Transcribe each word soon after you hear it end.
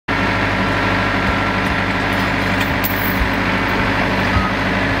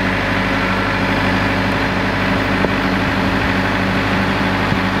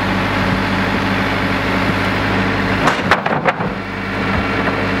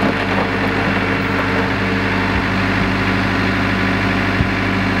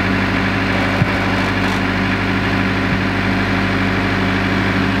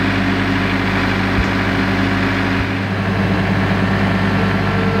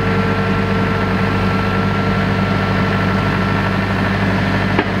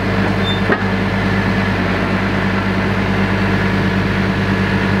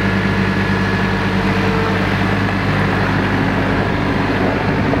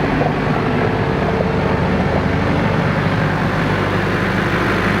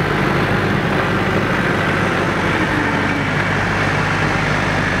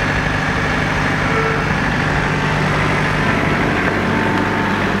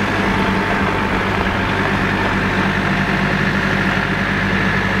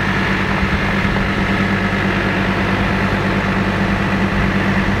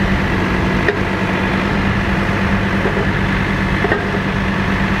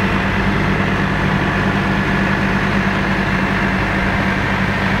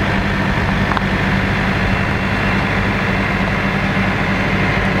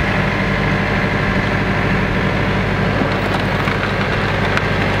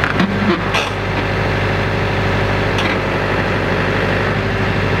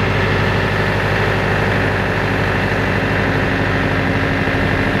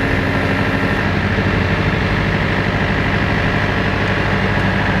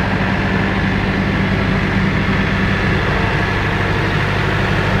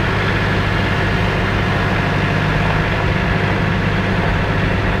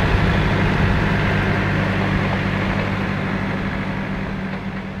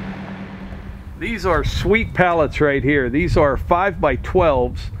These are sweet pallets right here. These are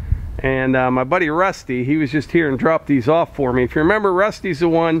 5x12s, and my buddy Rusty, he was just here and dropped these off for me. If you remember, Rusty's the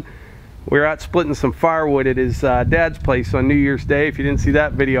one we were out splitting some firewood at his dad's place on New Year's Day. If you didn't see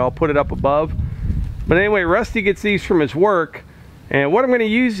that video, I'll put it up above. But anyway, Rusty gets these from his work, and what I'm going to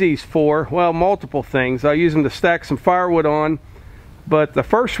use these for, well, multiple things. I'll use them to stack some firewood on, but the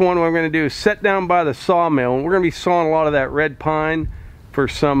first one what I'm going to do is set down by the sawmill, and we're going to be sawing a lot of that red pine for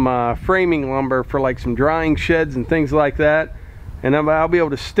some framing lumber for like some drying sheds and things like that. And then I'll be able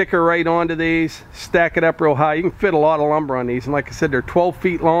to stick her right onto these, stack it up real high. You can fit a lot of lumber on these, and like I said, they're 12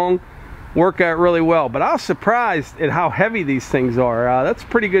 feet long, work out really well. But I was surprised at how heavy these things are. That's a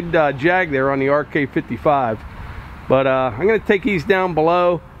pretty good jag there on the RK55. But I'm going to take these down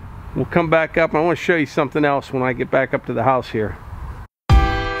below. We'll come back up, and I want to show you something else when I get back up to the house here.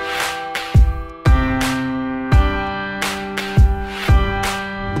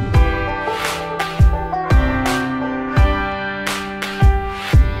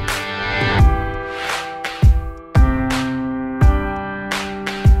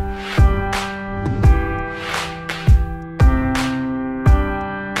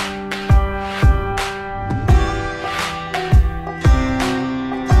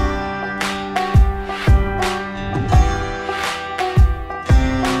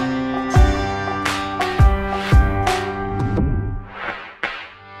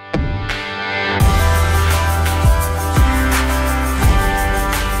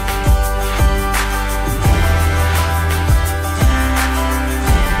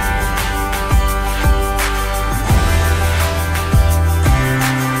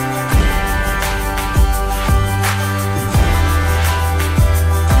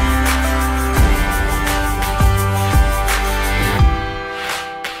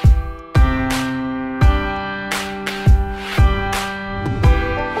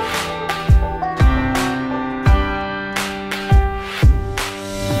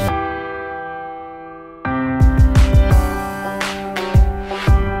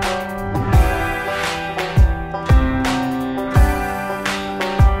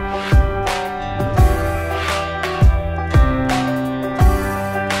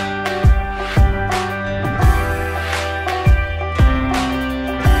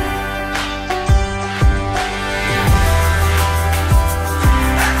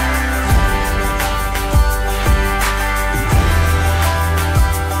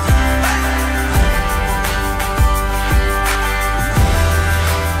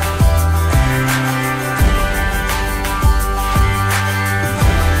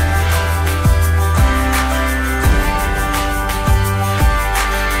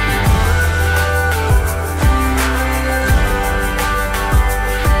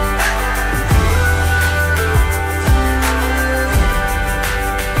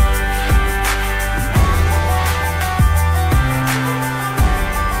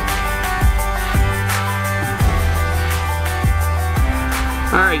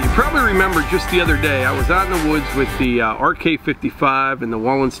 Alright, you probably remember just the other day I was out in the woods with the RK55 and the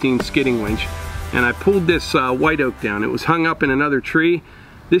Wallenstein skidding winch, and I pulled this white oak down. It was hung up in another tree.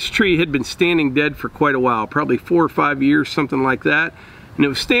 This tree had been standing dead for quite a while, probably 4 or 5 years, something like that. And it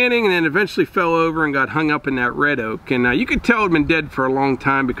was standing and then eventually fell over and got hung up in that red oak. And you could tell it had been dead for a long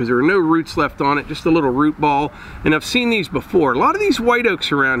time because there were no roots left on it, just a little root ball. And I've seen these before. A lot of these white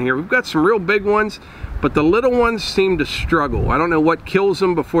oaks around here, we've got some real big ones, but the little ones seem to struggle. I don't know what kills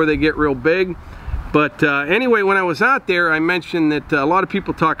them before they get real big. But anyway, when I was out there, I mentioned that a lot of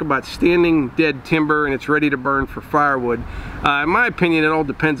people talk about standing dead timber and it's ready to burn for firewood. In my opinion, it all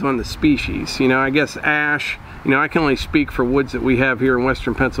depends on the species. You know, I guess ash, you know, I can only speak for woods that we have here in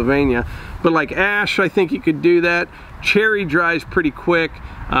western Pennsylvania, but like ash, I think you could do that. Cherry dries pretty quick,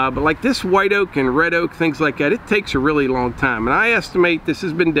 but like this white oak and red oak, things like that, it takes a really long time. And I estimate this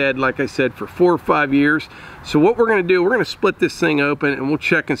has been dead, like I said, for 4 or 5 years. So what we're going to do, we're going to split this thing open and we'll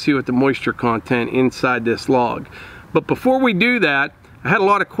check and see what the moisture content inside this log. But before we do that, I had a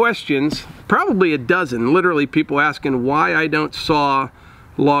lot of questions, probably a dozen, literally people asking why I don't saw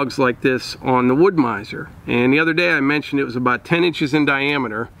logs like this on the Woodmizer. And the other day I mentioned it was about 10 inches in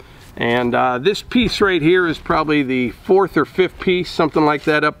diameter. And this piece right here is probably the 4th or 5th piece, something like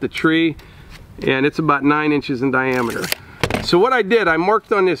that, up the tree. And it's about 9 inches in diameter. So what I did, I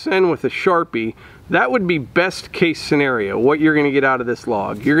marked on this end with a Sharpie. That would be best case scenario, what you're going to get out of this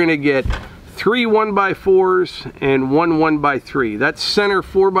log. You're going to get 3 1x4s and 1 1x3. That center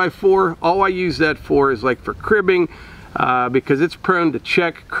 4x4, all I use that for is like for cribbing, because it's prone to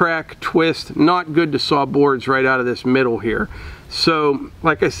check, crack, twist. Not good to saw boards right out of this middle here. So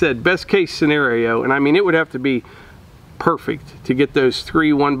like I said, best case scenario, and I mean it would have to be perfect to get those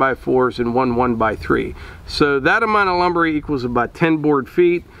 3 1x4s and 1 1x3. So that amount of lumber equals about 10 board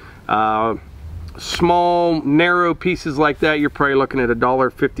feet. Small, narrow pieces like that, you're probably looking at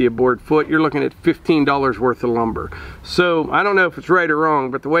 $1.50 a board foot. You're looking at $15 worth of lumber. So I don't know if it's right or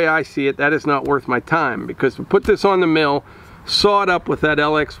wrong, but the way I see it, that is not worth my time, because to put this on the mill, saw it up with that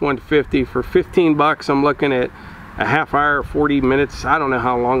LX 150 for 15 bucks, I'm looking at a half hour, 40 minutes. I don't know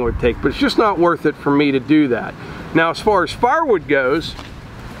how long it would take, but it's just not worth it for me to do that. Now, as far as firewood goes,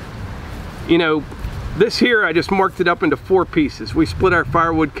 you know, this here, I just marked it up into 4 pieces. We split our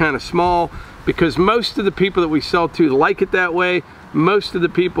firewood kind of small because most of the people that we sell to like it that way. Most of the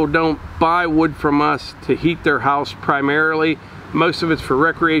people don't buy wood from us to heat their house primarily. Most of it's for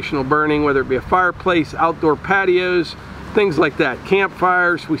recreational burning, whether it be a fireplace, outdoor patios, things like that.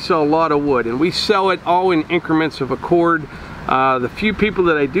 Campfires, we sell a lot of wood, and we sell it all in increments of a cord. The few people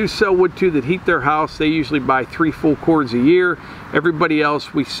that I do sell wood to that heat their house, they usually buy 3 full cords a year. Everybody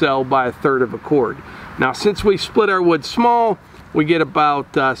else we sell by 1/3 of a cord. Now, since we split our wood small, we get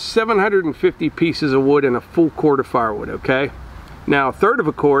about 750 pieces of wood and a full cord of firewood, okay? Now, 1/3 of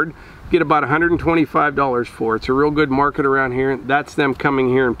a cord, get about $125 for. It's a real good market around here. That's them coming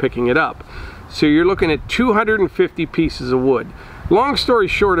here and picking it up. So you're looking at 250 pieces of wood. Long story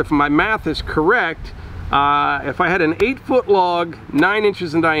short, if my math is correct, if I had an 8-foot log, 9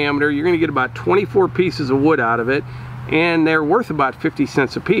 inches in diameter, you're gonna get about 24 pieces of wood out of it, and they're worth about 50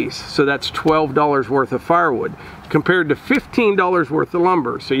 cents a piece. So that's $12 worth of firewood compared to $15 worth of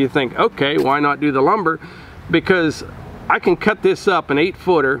lumber. So you think, okay, why not do the lumber? Because I can cut this up, an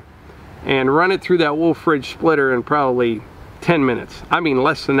 8-footer, and run it through that Wolfe fridge splitter in probably 10 minutes. I mean,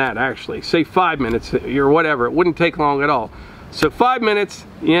 less than that, actually. Say 5 minutes or whatever. It wouldn't take long at all. So 5 minutes,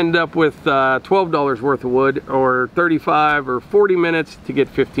 you end up with $12 worth of wood, or 35 or 40 minutes to get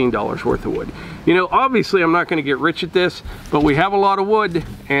 $15 worth of wood. You know, obviously I'm not going to get rich at this, but we have a lot of wood,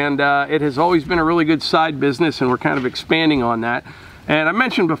 and it has always been a really good side business, and we're kind of expanding on that. And I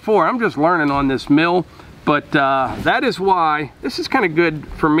mentioned before, I'm just learning on this mill, but that is why this is kind of good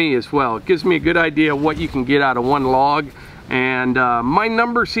for me as well. It gives me a good idea of what you can get out of one log. And my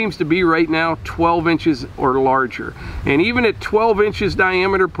number seems to be right now 12 inches or larger. And even at 12 inches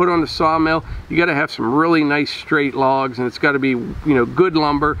diameter put on the sawmill, you got to have some really nice straight logs, and it's got to be, you know, good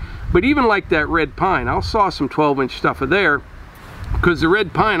lumber. But even like that red pine, I'll saw some 12-inch stuff of there, because the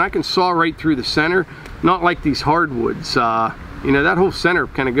red pine I can saw right through the center, not like these hardwoods. You know, that whole center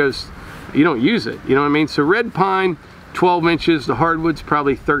kind of goes, you don't use it, you know what I mean? So red pine, 12 inches, the hardwood's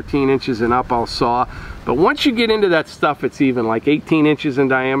probably 13 inches and up I'll saw. But once you get into that stuff, it's even like 18 inches in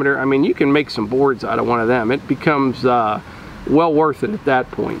diameter. I mean, you can make some boards out of one of them. It becomes well worth it at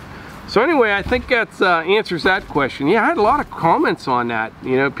that point. So anyway, I think that answers that question. Yeah, I had a lot of comments on that.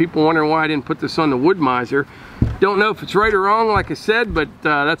 You know, people wondering why I didn't put this on the Woodmizer. Don't know if it's right or wrong, like I said, but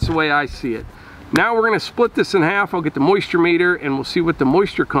that's the way I see it. Now we're going to split this in half. I'll get the moisture meter, and we'll see what the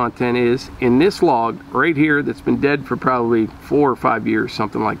moisture content is in this log right here that's been dead for probably 4 or 5 years,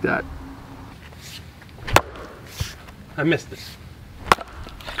 something like that. I missed this.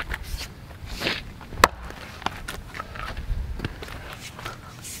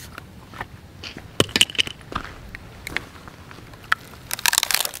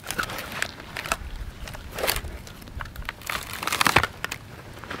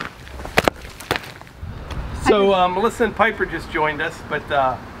 So Melissa and Piper just joined us, but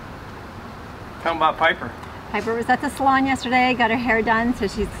tell them about Piper. Piper was at the salon yesterday, got her hair done, so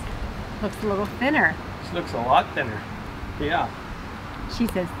she looks a little thinner. She looks a lot thinner. Yeah. She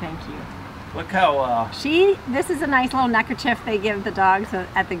says thank you. Look how... This is a nice little neckerchief they give the dogs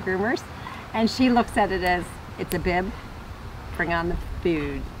at the groomers, and she looks at it as, it's a bib, bring on the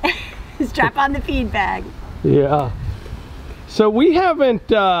food. Strap on the feed bag. Yeah. So we haven't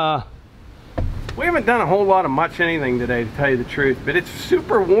done a whole lot of much anything today, to tell you the truth, but it's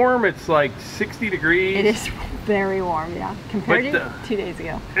super warm. It's like 60 degrees. It is very warm, yeah, compared to 2 days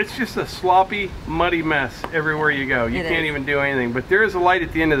ago. It's just a sloppy, muddy mess everywhere you go. You can't even do anything, but there is a light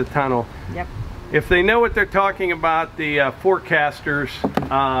at the end of the tunnel. Yep. If they know what they're talking about, the forecasters,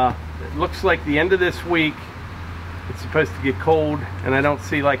 it looks like the end of this week, it's supposed to get cold, and I don't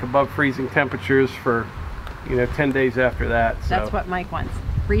see like above freezing temperatures for, you know, 10 days after that. So. That's what Mike wants.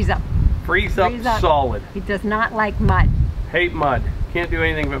 Freeze up. Freeze up solid. He does not like mud. Hate mud. Can't do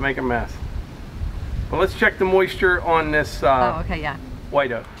anything but make a mess. Well, let's check the moisture on this okay, yeah.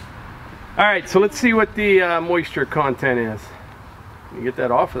 white oak. All right, so let's see what the moisture content is. You get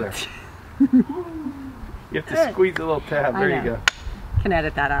that off of there. You have to squeeze a little tab. There you go. Can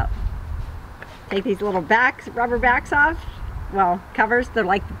edit that out. Take these little backs, rubber backs off. Well, covers. They're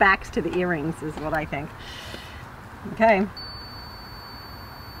like the backs to the earrings is what I think. Okay.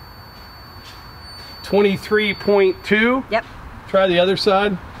 23.2. Yep. Try the other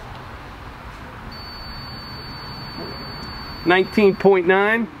side.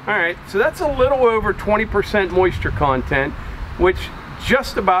 19.9. All right, so that's a little over 20% moisture content, which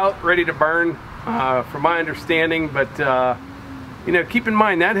just about ready to burn, from my understanding. But you know, keep in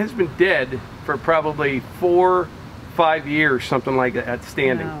mind that has been dead for probably 4-5 years, something like that,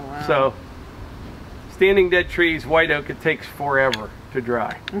 standing. Oh, wow. So standing dead trees, white oak, it takes forever to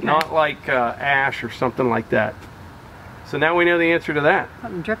dry. Okay. Not like ash or something like that. So now we know the answer to that.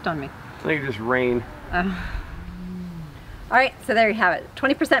 Something dripped on me. I think it just rained. All right, so there you have it.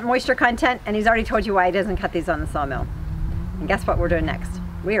 20% moisture content, and he's already told you why he doesn't cut these on the sawmill. And guess what we're doing next?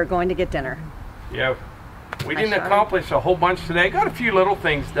 We are going to get dinner. Yeah, we didn't accomplish a whole bunch today. Got a few little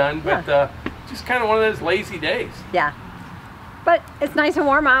things done, but just kind of one of those lazy days. Yeah, but it's nice and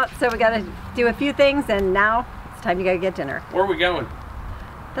warm out, so we got to do a few things, and now it's time to go get dinner. Where are we going?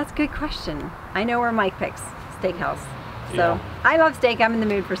 That's a good question. I know where Mike picks, steakhouse. So Yeah. I love steak. I'm in the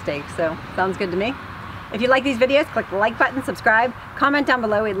mood for steak, so sounds good to me. If you like these videos, click the like button, subscribe, comment down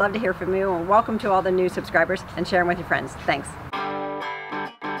below. We'd love to hear from you, and welcome to all the new subscribers, and share them with your friends. Thanks.